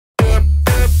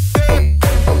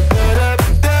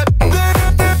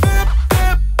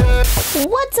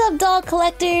What's up, doll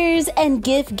collectors and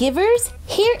gift givers?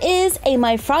 Here is a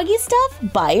My Froggy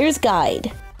Stuff buyer's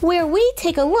guide, where we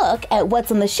take a look at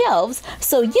what's on the shelves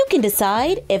so you can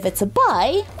decide if it's a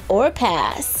buy or a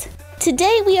pass.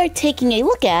 Today we are taking a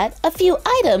look at a few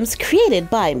items created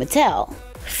by Mattel.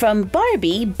 From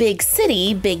Barbie Big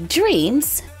City Big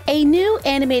Dreams, a new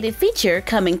animated feature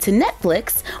coming to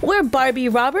Netflix where Barbie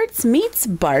Roberts meets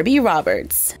Barbie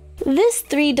Roberts. This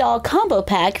 3-doll combo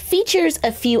pack features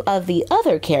a few of the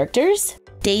other characters: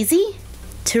 Daisy,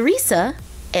 Teresa,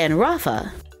 and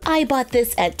Rafa. I bought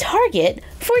this at Target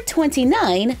for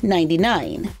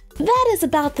 $29.99. That is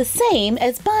about the same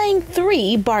as buying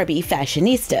 3 Barbie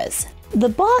fashionistas. The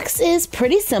box is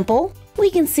pretty simple. We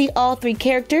can see all 3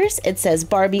 characters. It says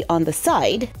Barbie on the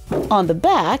side. On the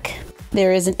back,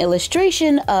 there is an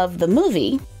illustration of the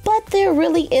movie, but there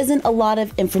really isn't a lot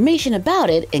of information about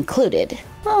it included.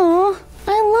 Aw,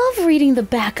 I love reading the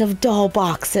back of doll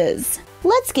boxes.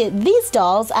 Let's get these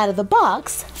dolls out of the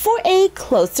box for a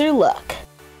closer look.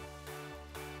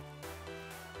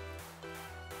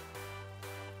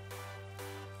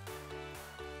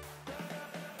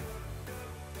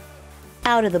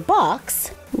 Out of the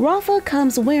box, Rafa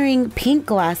comes wearing pink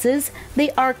glasses. They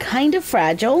are kind of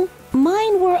fragile.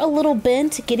 Mine were a little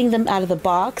bent getting them out of the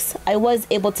box. I was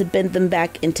able to bend them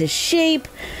back into shape,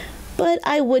 but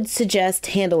I would suggest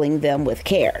handling them with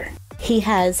care. He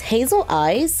has hazel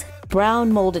eyes,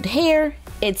 brown molded hair.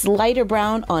 It's lighter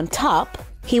brown on top.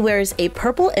 He wears a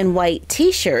purple and white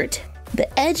t-shirt.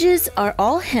 The edges are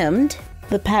all hemmed.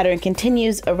 The pattern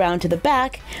continues around to the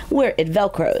back where it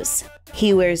velcros.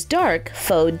 He wears dark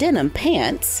faux denim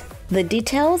pants. The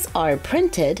details are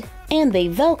printed and they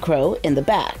velcro in the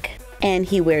back. And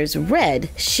he wears red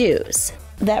shoes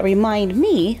that remind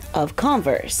me of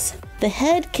Converse. The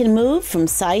head can move from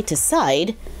side to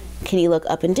side. Can he look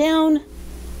up and down?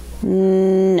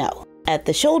 No. At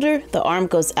the shoulder, the arm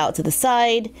goes out to the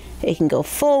side. It can go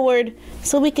forward,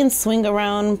 so we can swing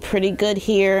around pretty good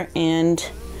here, and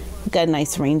we've got a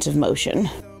nice range of motion.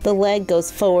 The leg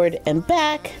goes forward and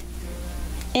back,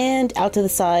 and out to the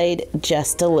side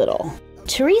just a little.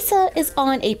 Teresa is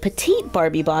on a petite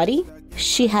Barbie body.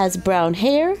 She has brown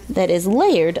hair that is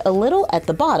layered a little at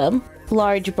the bottom,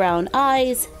 large brown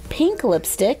eyes, pink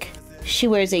lipstick. She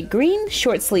wears a green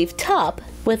short sleeve top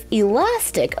with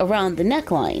elastic around the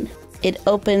neckline. It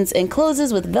opens and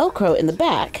closes with Velcro in the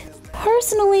back.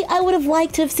 Personally, I would have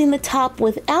liked to have seen the top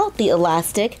without the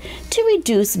elastic to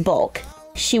reduce bulk.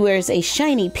 She wears a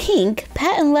shiny pink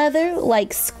patent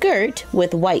leather-like skirt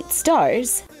with white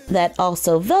stars that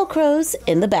also Velcros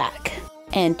in the back,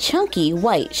 and chunky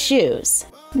white shoes.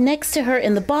 Next to her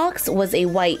in the box was a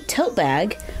white tote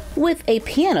bag with a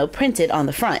piano printed on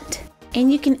the front. And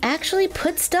you can actually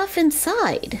put stuff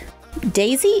inside.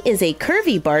 Daisy is a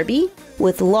curvy Barbie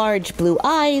with large blue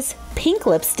eyes, pink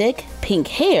lipstick, pink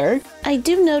hair. I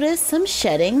do notice some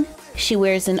shedding. She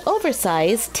wears an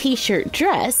oversized t-shirt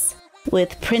dress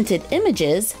with printed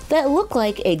images that look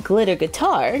like a glitter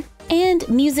guitar and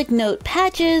music note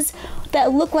patches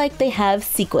that look like they have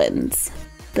sequins.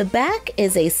 The back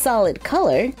is a solid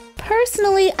color.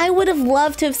 Personally, I would have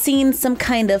loved to have seen some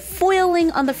kind of foiling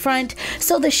on the front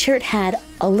so the shirt had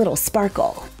a little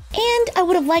sparkle. And I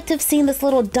would have liked to have seen this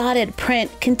little dotted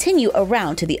print continue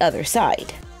around to the other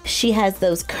side. She has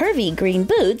those curvy green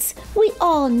boots we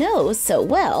all know so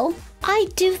well. I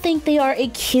do think they are a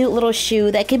cute little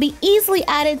shoe that can be easily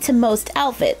added to most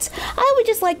outfits. I would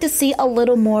just like to see a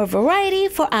little more variety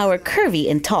for our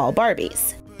curvy and tall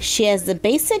Barbies. She has the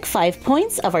basic 5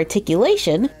 points of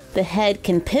articulation. The head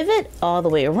can pivot all the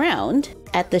way around.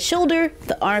 At the shoulder,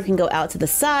 the arm can go out to the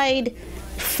side,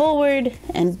 forward,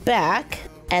 and back.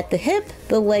 At the hip,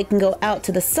 the leg can go out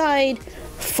to the side,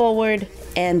 forward,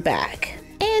 and back.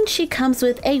 And she comes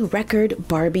with a record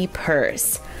Barbie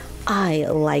purse. I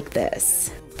like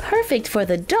this. Perfect for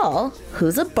the doll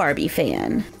who's a Barbie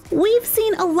fan. We've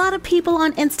seen a lot of people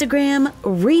on Instagram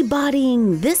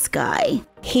rebodying this guy.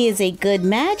 He is a good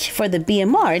match for the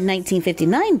BMR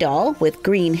 1959 doll with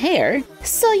green hair,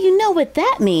 so you know what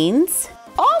that means.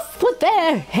 Off with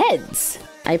their heads!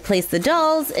 I place the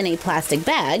dolls in a plastic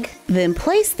bag, then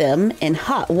place them in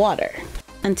hot water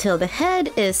until the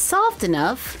head is soft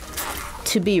enough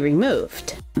to be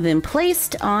removed. Then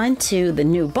placed onto the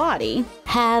new body,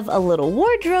 have a little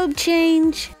wardrobe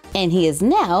change, and he is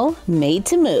now made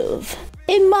to move.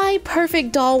 In my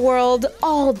perfect doll world,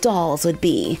 all dolls would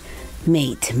be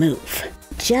made to move.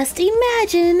 Just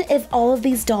imagine if all of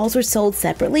these dolls were sold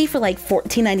separately for like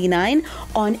 $14.99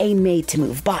 on a made to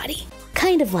move body.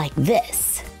 Kind of like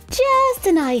this. Just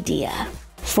an idea.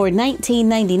 For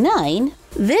 $19.99,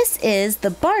 This is the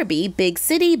Barbie Big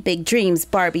City Big Dreams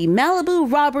Barbie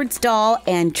Malibu Roberts doll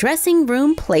and dressing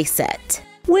room playset,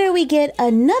 where we get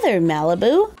another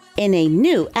Malibu in a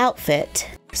new outfit.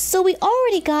 So we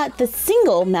already got the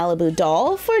single Malibu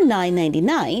doll for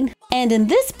 $9.99, and in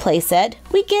this playset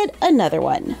we get another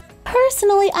one.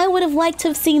 Personally, I would have liked to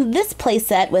have seen this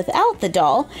playset without the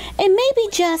doll and maybe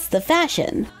just the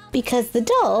fashion, because the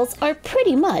dolls are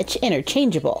pretty much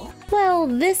interchangeable. Well,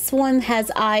 this one has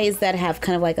eyes that have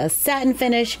kind of like a satin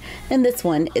finish, and this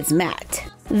one is matte.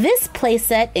 This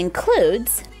playset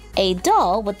includes a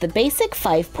doll with the basic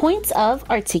 5 points of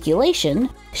articulation.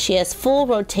 She has full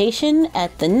rotation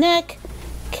at the neck,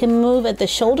 can move at the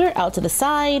shoulder out to the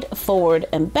side, forward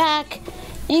and back,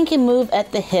 and can move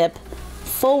at the hip,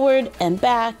 forward and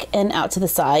back and out to the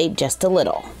side just a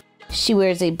little. She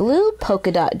wears a blue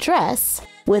polka dot dress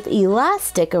with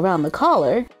elastic around the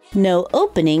collar, no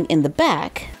opening in the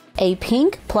back, a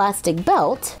pink plastic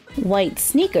belt, white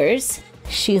sneakers.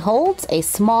 She holds a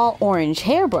small orange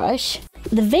hairbrush.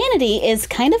 The vanity is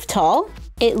kind of tall.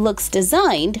 It looks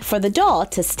designed for the doll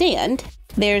to stand.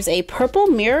 There's a purple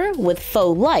mirror with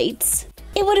faux lights.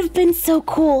 It would have been so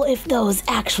cool if those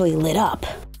actually lit up.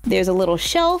 There's a little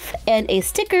shelf and a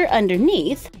sticker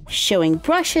underneath showing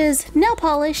brushes, nail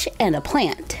polish, and a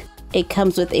plant. It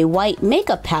comes with a white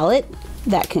makeup palette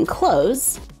that can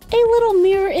close. A little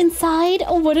mirror inside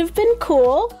would have been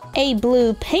cool. A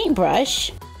blue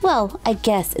paintbrush. Well, I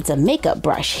guess it's a makeup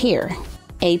brush here.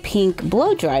 A pink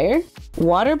blow dryer,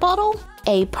 water bottle,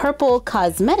 a purple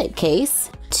cosmetic case,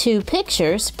 2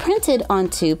 pictures printed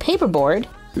onto paperboard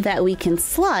that we can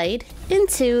slide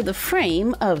into the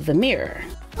frame of the mirror.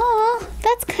 Aw,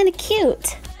 that's kind of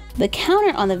cute. The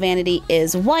counter on the vanity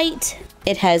is white.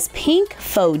 It has pink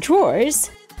faux drawers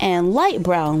and light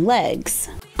brown legs.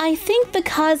 I think the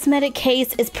cosmetic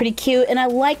case is pretty cute and I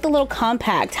like the little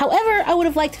compact. However, I would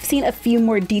have liked to have seen a few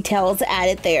more details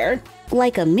added there.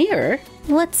 Like a mirror.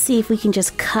 Let's see if we can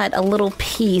just cut a little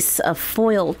piece of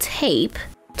foil tape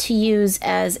to use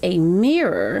as a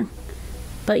mirror.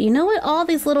 But you know what? All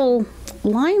these little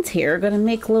lines here are going to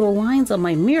make little lines on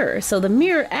my mirror. So the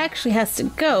mirror actually has to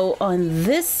go on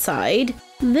this side.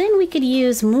 Then we could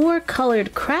use more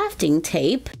colored crafting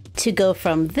tape to go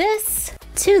from this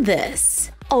to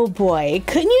this. Oh boy,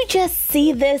 couldn't you just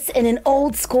see this in an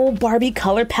old school Barbie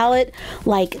color palette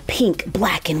like pink,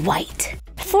 black, and white?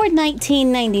 For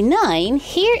 $19.99,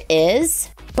 here is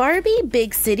Barbie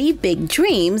Big City Big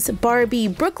Dreams Barbie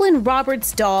Brooklyn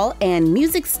Roberts doll and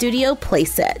music studio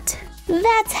playset.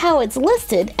 That's how it's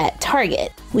listed at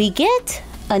Target. We get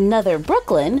another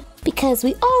Brooklyn because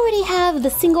we already have the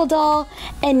single doll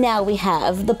and now we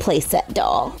have the playset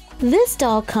doll. This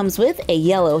doll comes with a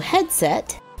yellow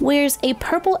headset, wears a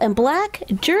purple and black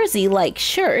jersey-like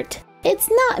shirt. It's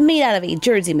not made out of a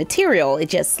jersey material, it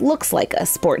just looks like a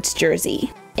sports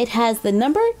jersey. It has the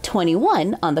number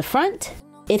 21 on the front.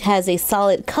 It has a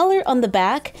solid color on the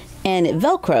back and it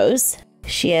velcros.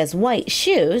 She has white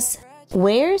shoes,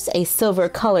 wears a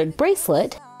silver-colored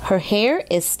bracelet. Her hair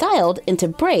is styled into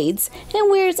braids and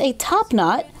wears a top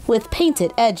knot with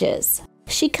painted edges.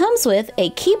 She comes with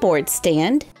a keyboard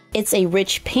stand. It's a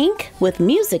rich pink with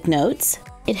music notes.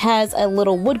 It has a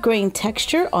little wood grain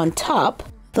texture on top.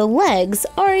 The legs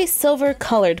are a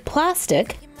silver-colored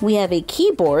plastic. We have a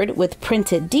keyboard with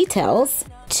printed details,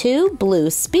 2 blue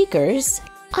speakers.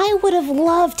 I would have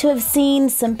loved to have seen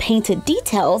some painted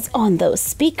details on those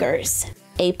speakers.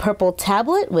 A purple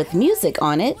tablet with music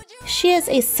on it. She has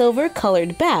a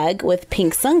silver-colored bag with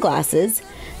pink sunglasses.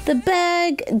 The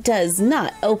bag does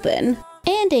not open.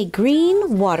 And a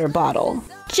green water bottle.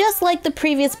 Just like the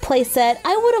previous playset,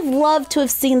 I would have loved to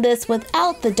have seen this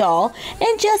without the doll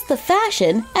and just the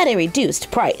fashion at a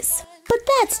reduced price. But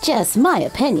that's just my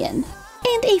opinion.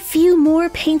 And a few more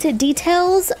painted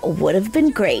details would have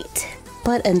been great.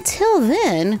 But until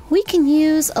then, we can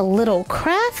use a little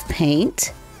craft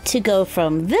paint to go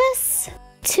from this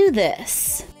to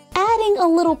this. Adding a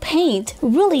little paint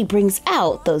really brings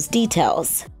out those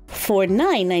details. For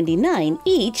 $9.99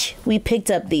 each, we picked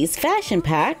up these fashion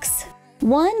packs.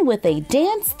 One with a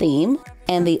dance theme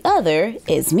and the other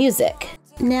is music.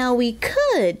 Now we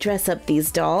could dress up these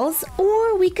dolls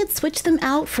or we could switch them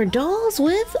out for dolls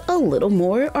with a little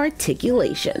more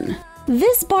articulation.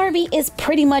 This Barbie is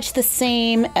pretty much the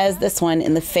same as this one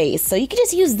in the face, so you could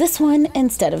just use this one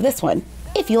instead of this one,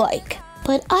 if you like.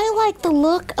 But I like the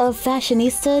look of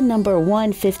fashionista number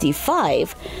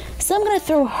 155, so I'm gonna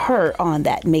throw her on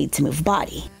that Made to Move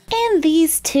body. And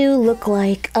these two look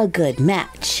like a good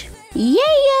match.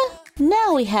 Yeah!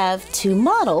 Now we have 2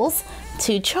 models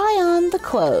to try on the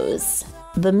clothes.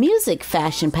 The music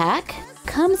fashion pack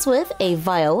comes with a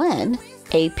violin,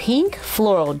 a pink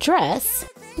floral dress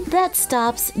that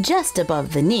stops just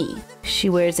above the knee. She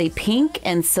wears a pink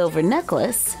and silver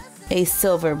necklace, a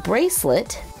silver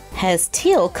bracelet, has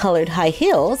teal-colored high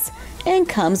heels, and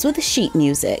comes with sheet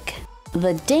music.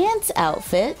 The dance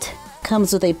outfit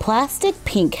comes with a plastic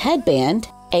pink headband,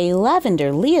 a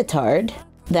lavender leotard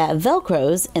that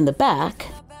velcros in the back,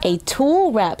 a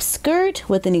tulle-wrap skirt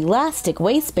with an elastic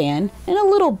waistband and a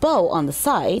little bow on the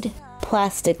side,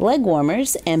 plastic leg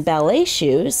warmers and ballet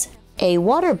shoes, a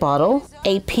water bottle,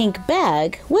 a pink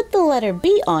bag with the letter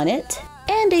B on it,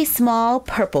 and a small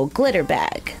purple glitter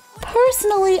bag.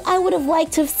 Personally, I would have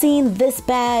liked to have seen this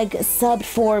bag subbed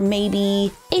for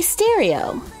maybe a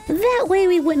stereo. That way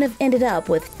we wouldn't have ended up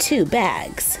with two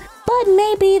bags. But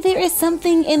maybe there is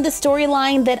something in the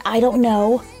storyline that I don't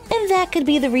know, and that could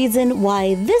be the reason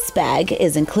why this bag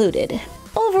is included.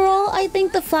 Overall, I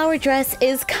think the flower dress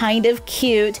is kind of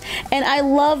cute, and I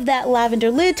love that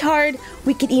lavender leotard.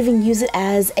 We could even use it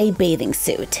as a bathing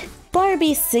suit.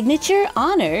 Barbie's signature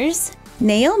honors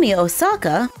Naomi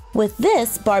Osaka with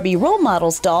this Barbie Role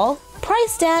Models doll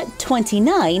priced at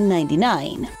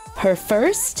 $29.99. Her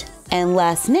first and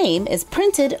last name is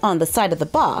printed on the side of the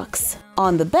box.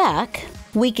 On the back,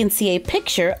 we can see a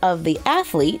picture of the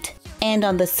athlete, and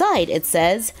on the side it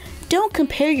says, "Don't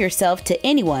compare yourself to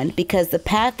anyone because the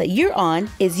path that you're on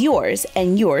is yours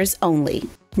and yours only.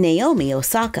 Naomi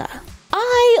Osaka."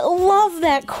 I love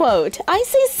that quote. I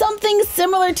say something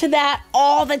similar to that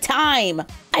all the time.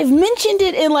 I've mentioned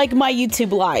it in like my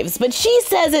YouTube lives, but she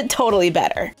says it totally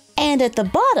better. And at the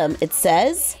bottom it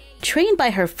says, trained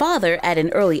by her father at an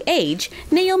early age,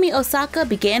 Naomi Osaka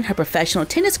began her professional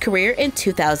tennis career in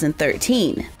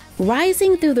 2013.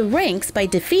 Rising through the ranks by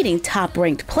defeating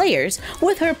top-ranked players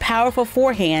with her powerful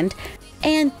forehand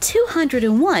and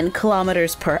 201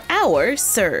 kilometers per hour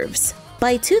serves.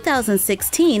 By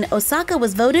 2016, Osaka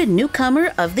was voted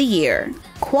Newcomer of the Year,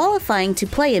 qualifying to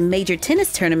play in major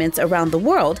tennis tournaments around the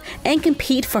world and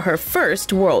compete for her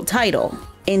first world title.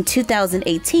 In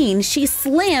 2018, she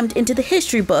slammed into the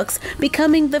history books,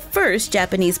 becoming the first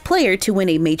Japanese player to win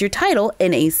a major title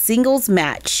in a singles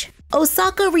match.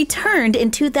 Osaka returned in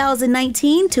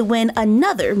 2019 to win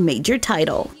another major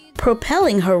title,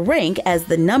 propelling her rank as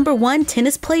the #1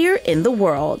 tennis player in the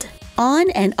world.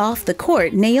 On and off the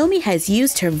court, Naomi has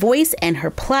used her voice and her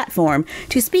platform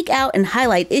to speak out and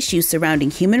highlight issues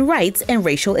surrounding human rights and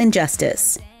racial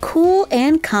injustice. Cool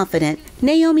and confident,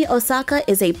 Naomi Osaka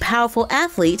is a powerful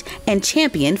athlete and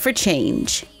champion for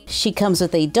change. She comes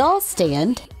with a doll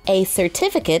stand, a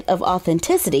certificate of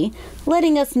authenticity,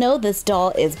 letting us know this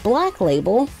doll is Black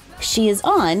Label. She is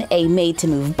on a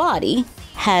made-to-move body,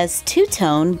 has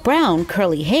two-tone brown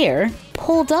curly hair,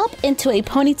 pulled up into a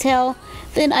ponytail,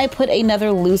 then I put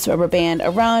another loose rubber band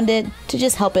around it to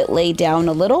just help it lay down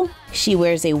a little. She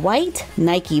wears a white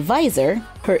Nike visor.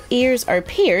 Her ears are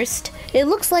pierced. It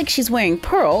looks like she's wearing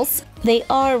pearls. They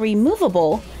are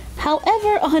removable.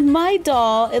 However, on my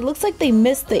doll, it looks like they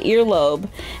missed the earlobe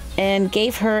and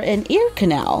gave her an ear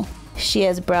canal. She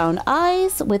has brown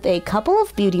eyes with a couple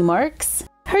of beauty marks.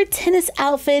 Her tennis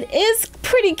outfit is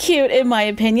pretty cute in my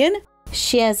opinion.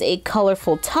 She has a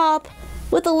colorful top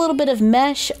with a little bit of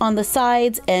mesh on the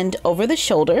sides and over the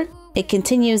shoulder. It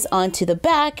continues onto the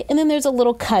back, and then there's a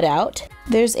little cutout.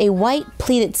 There's a white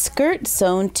pleated skirt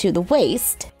sewn to the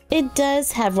waist. It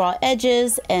does have raw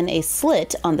edges and a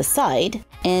slit on the side,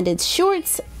 and it's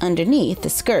shorts underneath the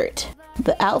skirt.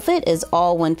 The outfit is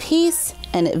all one piece,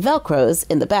 and it velcros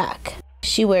in the back.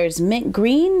 She wears mint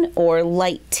green or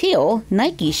light teal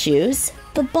Nike shoes.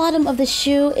 The bottom of the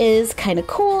shoe is kind of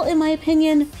cool in my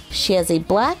opinion. She has a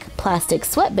black plastic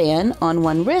sweatband on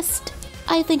one wrist.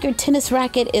 I think her tennis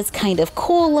racket is kind of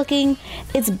cool looking.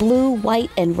 It's blue,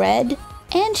 white, and red.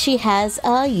 And she has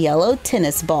a yellow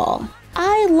tennis ball.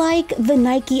 I like the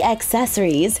Nike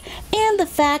accessories and the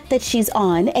fact that she's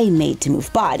on a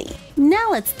made-to-move body.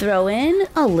 Now let's throw in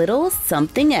a little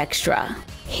something extra.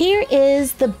 Here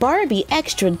is the Barbie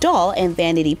Extra doll and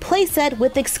vanity playset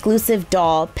with exclusive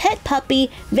doll, pet puppy,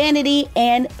 vanity,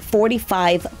 and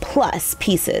 45 plus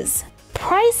pieces.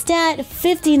 Priced at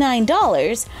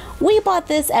 $59, we bought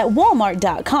this at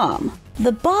Walmart.com.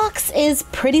 The box is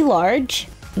pretty large.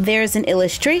 There's an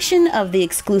illustration of the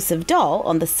exclusive doll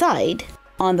on the side.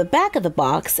 On the back of the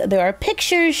box, there are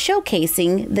pictures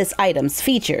showcasing this item's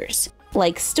features,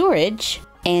 like storage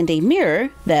and a mirror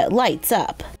that lights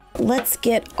up. Let's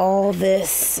get all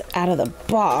this out of the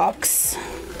box.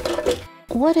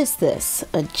 What is this?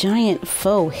 A giant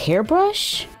faux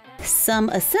hairbrush? Some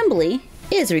assembly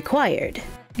is required.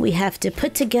 We have to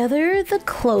put together the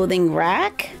clothing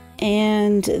rack,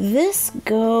 and this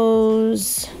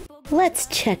goes... Let's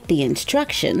check the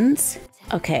instructions.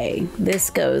 Okay, this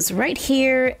goes right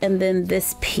here, and then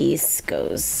this piece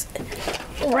goes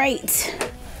right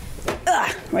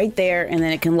there, and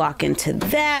then it can lock into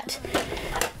that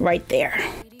right there.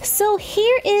 So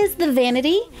here is the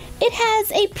vanity. It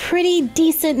has a pretty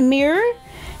decent mirror.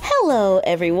 Hello,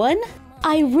 everyone.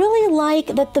 I really like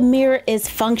that the mirror is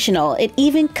functional. It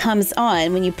even comes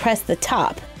on when you press the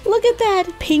top. Look at that,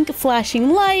 pink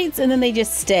flashing lights, and then they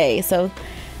just stay, so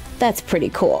that's pretty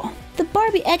cool. The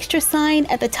Barbie Extra sign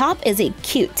at the top is a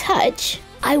cute touch.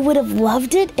 I would have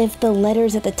loved it if the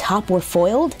letters at the top were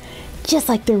foiled, just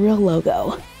like the real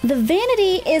logo. The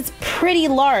vanity is pretty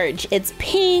large. It's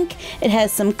pink, it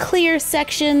has some clear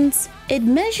sections. It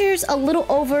measures a little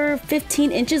over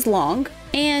 15 inches long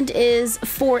and is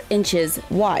 4 inches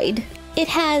wide. It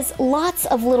has lots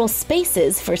of little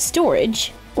spaces for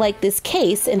storage. Like this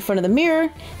case in front of the mirror,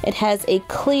 it has a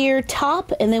clear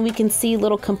top, and then we can see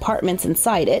little compartments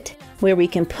inside it where we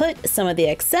can put some of the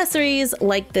accessories,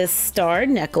 like this star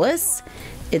necklace.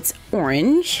 It's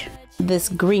orange. This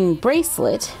green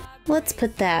bracelet, let's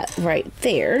put that right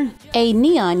there. A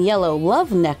neon yellow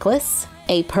love necklace,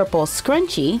 a purple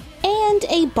scrunchie, and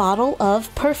a bottle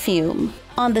of perfume.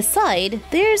 On the side,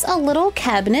 there's a little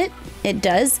cabinet. It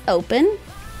does open,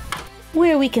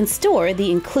 where we can store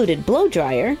the included blow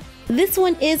dryer. This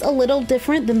one is a little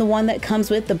different than the one that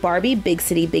comes with the Barbie Big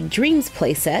City Big Dreams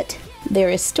playset. There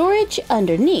is storage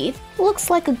underneath.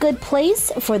 Looks like a good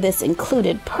place for this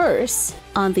included purse.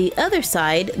 On the other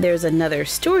side, there's another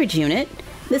storage unit.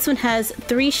 This one has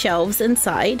 3 shelves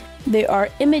inside. There are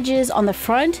images on the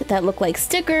front that look like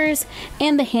stickers,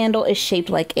 and the handle is shaped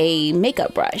like a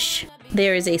makeup brush.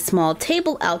 There is a small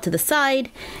table out to the side,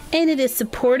 and it is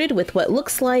supported with what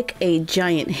looks like a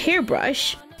giant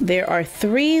hairbrush. There are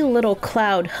 3 little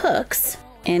cloud hooks,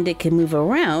 and it can move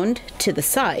around to the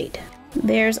side.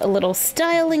 There's a little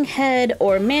styling head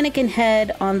or mannequin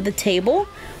head on the table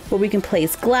where we can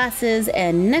place glasses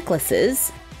and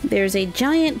necklaces. There's a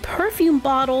giant perfume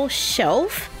bottle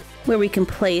shelf where we can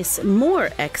place more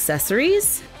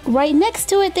accessories. Right next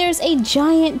to it, there's a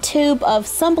giant tube of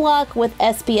sunblock with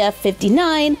SPF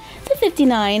 59, the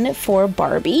 59 for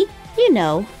Barbie. You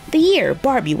know, the year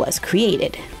Barbie was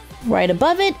created. Right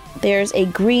above it, there's a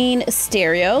green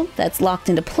stereo that's locked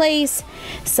into place,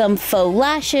 some faux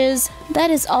lashes, that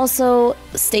is also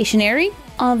stationary.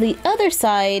 On the other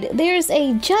side, there's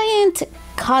a giant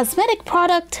cosmetic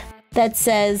product that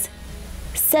says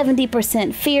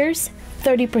 70% fierce,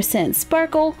 30%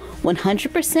 sparkle,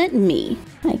 100% me.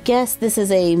 I guess this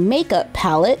is a makeup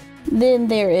palette. Then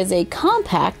there is a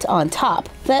compact on top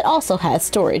that also has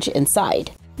storage inside,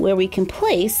 where we can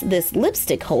place this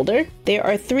lipstick holder. There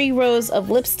are 3 rows of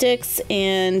lipsticks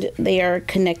and they are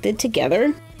connected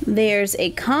together. There's a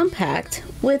compact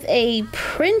with a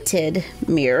printed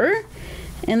mirror,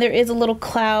 and there is a little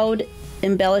cloud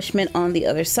embellishment on the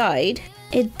other side.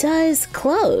 It does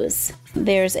close.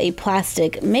 There's a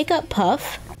plastic makeup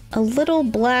puff, a little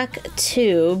black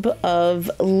tube of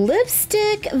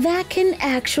lipstick that can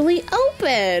actually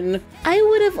open. I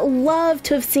would have loved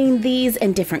to have seen these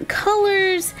in different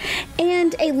colors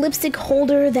and a lipstick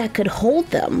holder that could hold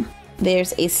them.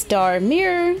 There's a star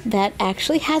mirror that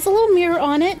actually has a little mirror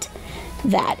on it.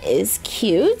 That is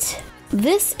cute.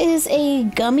 This is a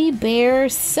gummy bear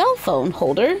cell phone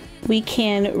holder. We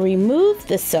can remove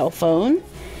the cell phone,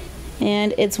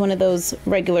 and it's one of those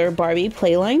regular Barbie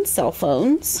Playline cell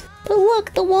phones. But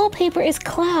look, the wallpaper is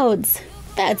clouds.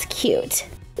 That's cute.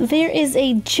 There is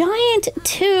a giant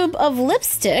tube of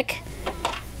lipstick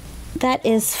that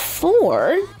is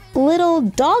for little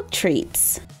dog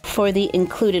treats for the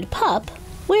included pup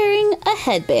wearing a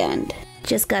headband.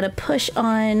 Just gotta push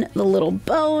on the little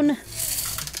bone.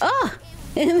 Ah,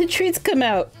 and the treats come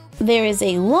out. There is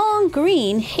a long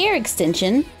green hair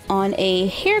extension on a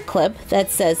hair clip that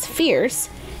says fierce.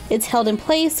 It's held in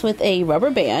place with a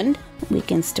rubber band. We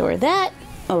can store that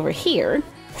over here.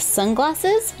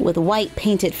 Sunglasses with white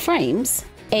painted frames.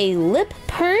 A lip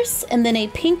purse, and then a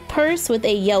pink purse with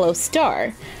a yellow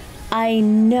star. I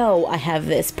know I have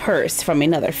this purse from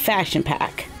another fashion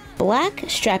pack. Black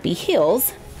strappy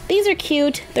heels. These are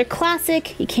cute. They're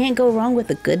classic. You can't go wrong with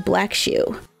a good black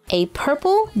shoe. A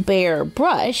purple bear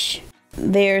brush.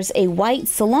 There's a white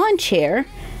salon chair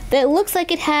that looks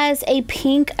like it has a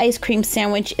pink ice cream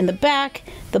sandwich in the back.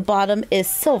 The bottom is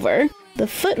silver. The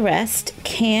footrest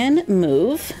can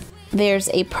move. There's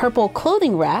a purple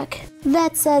clothing rack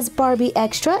that says Barbie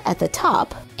Extra at the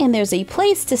top, and there's a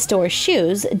place to store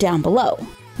shoes down below.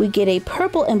 We get a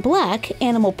purple and black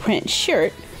animal print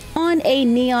shirt on a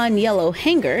neon yellow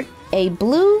hanger, a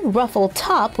blue ruffle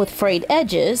top with frayed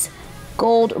edges,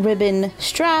 gold ribbon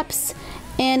straps,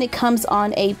 and it comes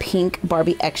on a pink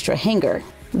Barbie Extra hanger.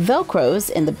 Velcros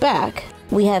in the back.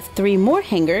 We have 3 more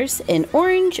hangers in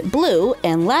orange, blue,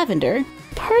 and lavender.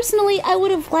 Personally, I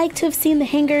would have liked to have seen the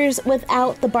hangers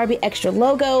without the Barbie Extra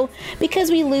logo because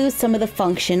we lose some of the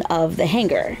function of the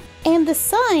hanger. And the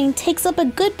sign takes up a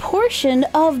good portion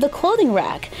of the clothing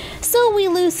rack, so we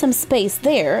lose some space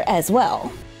there as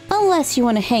well. Unless you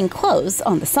want to hang clothes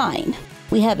on the sign.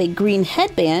 We have a green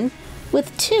headband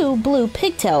with 2 blue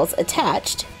pigtails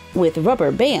attached with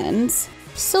rubber bands,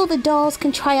 so the dolls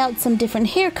can try out some different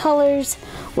hair colors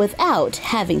without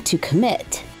having to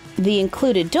commit. The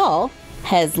included doll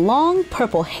has long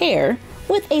purple hair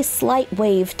with a slight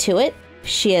wave to it.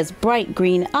 She has bright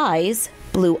green eyes,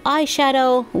 blue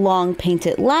eyeshadow, long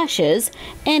painted lashes,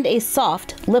 and a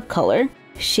soft lip color.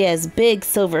 She has big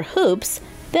silver hoops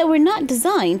that were not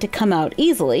designed to come out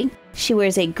easily. She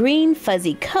wears a green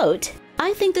fuzzy coat.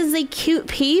 I think this is a cute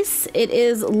piece. It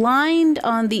is lined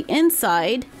on the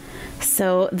inside,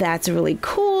 so that's really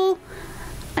cool.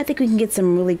 I think we can get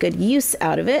some really good use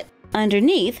out of it.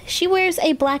 Underneath, she wears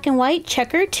a black and white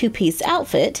checker 2-piece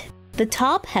outfit. The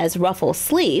top has ruffle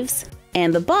sleeves,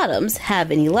 and the bottoms have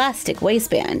an elastic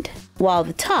waistband, while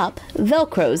the top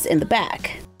velcros in the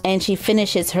back. And she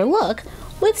finishes her look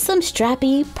with some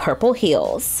strappy purple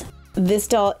heels. This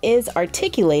doll is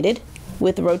articulated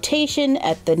with rotation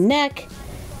at the neck.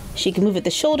 She can move at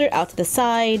the shoulder, out to the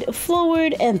side,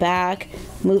 forward and back,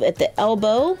 move at the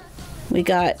elbow. We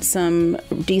got some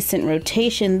decent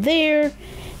rotation there,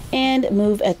 and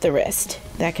move at the wrist.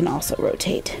 That can also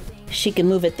rotate. She can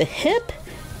move at the hip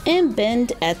and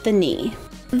bend at the knee.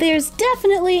 There's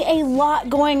definitely a lot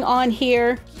going on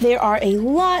here. There are a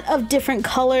lot of different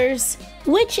colors,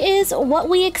 which is what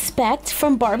we expect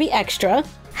from Barbie Extra.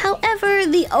 However,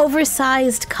 the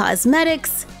oversized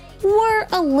cosmetics were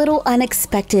a little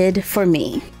unexpected for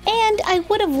me. And I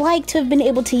would have liked to have been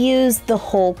able to use the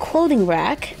whole clothing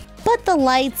rack, but the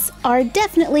lights are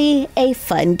definitely a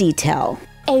fun detail.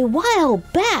 A while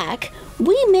back,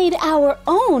 we made our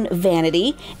own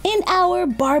vanity in our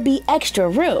Barbie Extra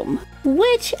room,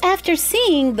 which after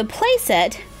seeing the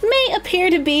playset may appear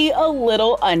to be a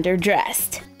little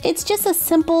underdressed. It's just a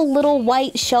simple little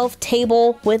white shelf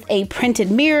table with a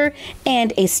printed mirror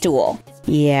and a stool.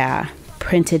 Yeah,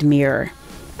 printed mirror.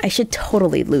 I should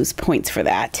totally lose points for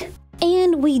that.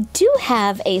 And we do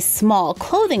have a small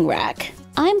clothing rack.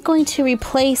 I'm going to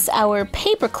replace our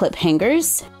paperclip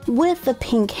hangers with the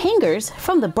pink hangers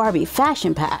from the Barbie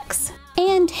fashion packs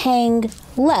and hang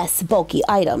less bulky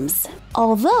items.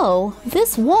 Although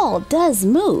this wall does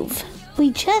move,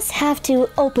 we just have to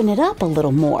open it up a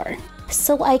little more.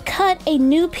 So I cut a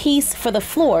new piece for the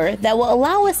floor that will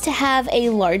allow us to have a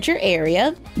larger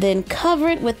area, then cover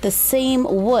it with the same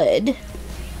wood.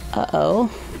 Uh-oh,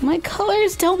 my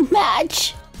colors don't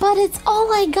match, but it's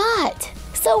all I got.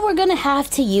 So we're gonna have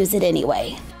to use it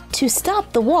anyway. To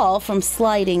stop the wall from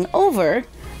sliding over,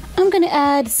 I'm gonna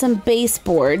add some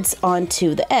baseboards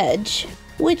onto the edge,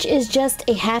 which is just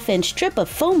a 1/2-inch strip of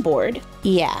foam board.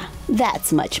 Yeah,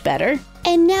 that's much better.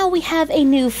 And now we have a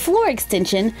new floor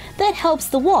extension that helps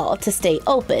the wall to stay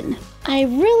open. I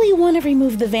really want to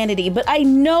remove the vanity, but I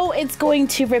know it's going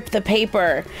to rip the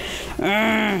paper.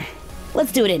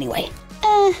 Let's do it anyway.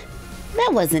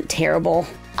 That wasn't terrible.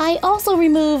 I also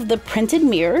removed the printed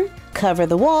mirror, cover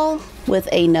the wall with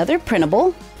another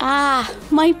printable.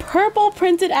 My purple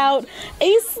printed out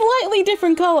a slightly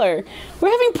different color.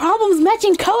 We're having problems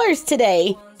matching colors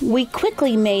today. We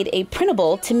quickly made a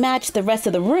printable to match the rest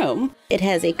of the room. It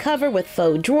has a cover with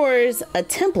faux drawers, a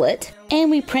template,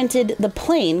 and we printed the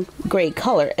plain gray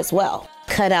color as well.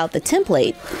 Cut out the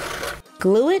template,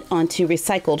 glue it onto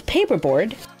recycled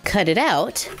paperboard, cut it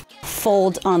out,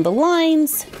 fold on the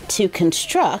lines to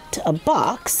construct a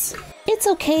box. It's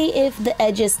okay if the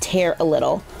edges tear a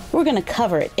little. We're gonna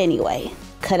cover it anyway.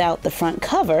 Cut out the front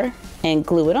cover and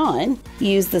glue it on.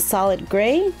 Use the solid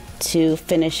gray to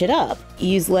finish it up.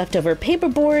 Use leftover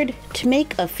paperboard to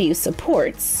make a few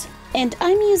supports. And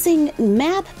I'm using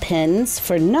map pins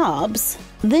for knobs,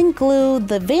 then glue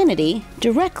the vanity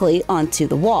directly onto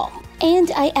the wall.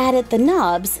 And I added the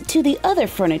knobs to the other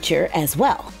furniture as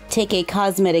well. Take a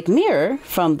cosmetic mirror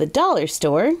from the dollar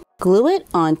store, glue it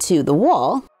onto the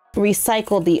wall,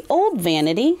 recycle the old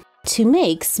vanity to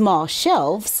make small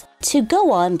shelves to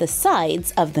go on the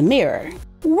sides of the mirror,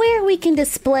 where we can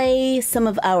display some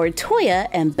of our Toya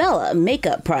and Bella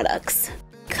makeup products.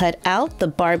 Cut out the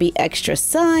Barbie Extra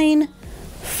sign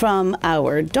from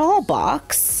our doll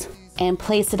box and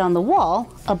place it on the wall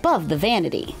above the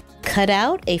vanity. Cut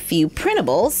out a few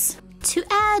printables to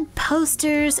add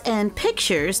posters and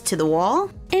pictures to the wall.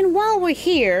 And while we're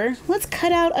here, let's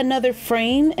cut out another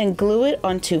frame and glue it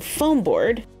onto foam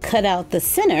board. Cut out the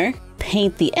center,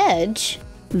 paint the edge,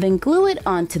 then glue it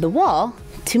onto the wall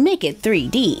to make it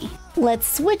 3D.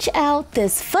 Let's switch out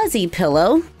this fuzzy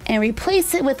pillow and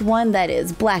replace it with one that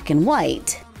is black and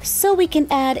white, so we can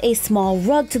add a small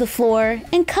rug to the floor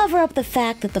and cover up the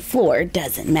fact that the floor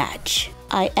doesn't match.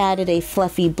 I added a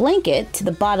fluffy blanket to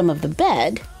the bottom of the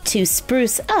bed to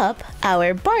spruce up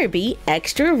our Barbie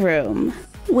extra room,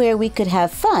 where we could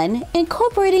have fun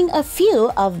incorporating a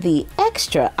few of the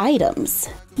extra items.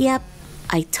 Yep,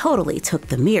 I totally took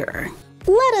the mirror.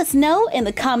 Let us know in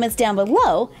the comments down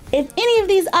below if any of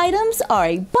these items are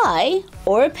a buy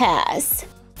or a pass.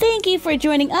 Thank you for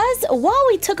joining us while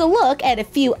we took a look at a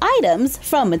few items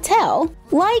from Mattel.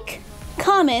 Like,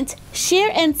 comment,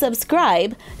 share, and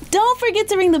subscribe. Don't forget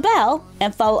to ring the bell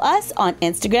and follow us on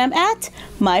Instagram at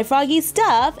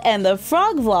MyFroggyStuff and the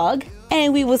Frog Vlog.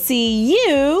 And we will see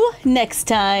you next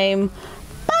time.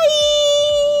 Bye!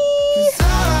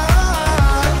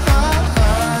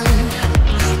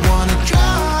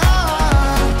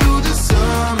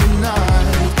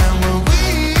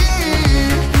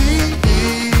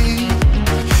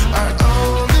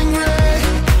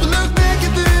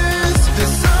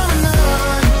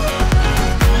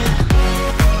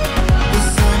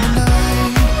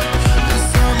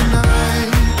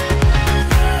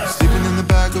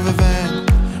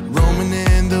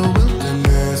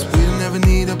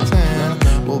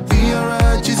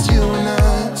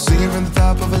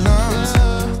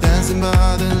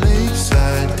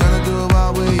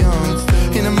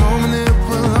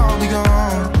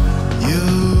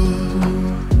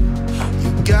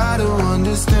 Gotta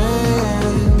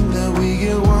understand that we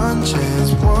get one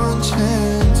chance, one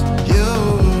chance.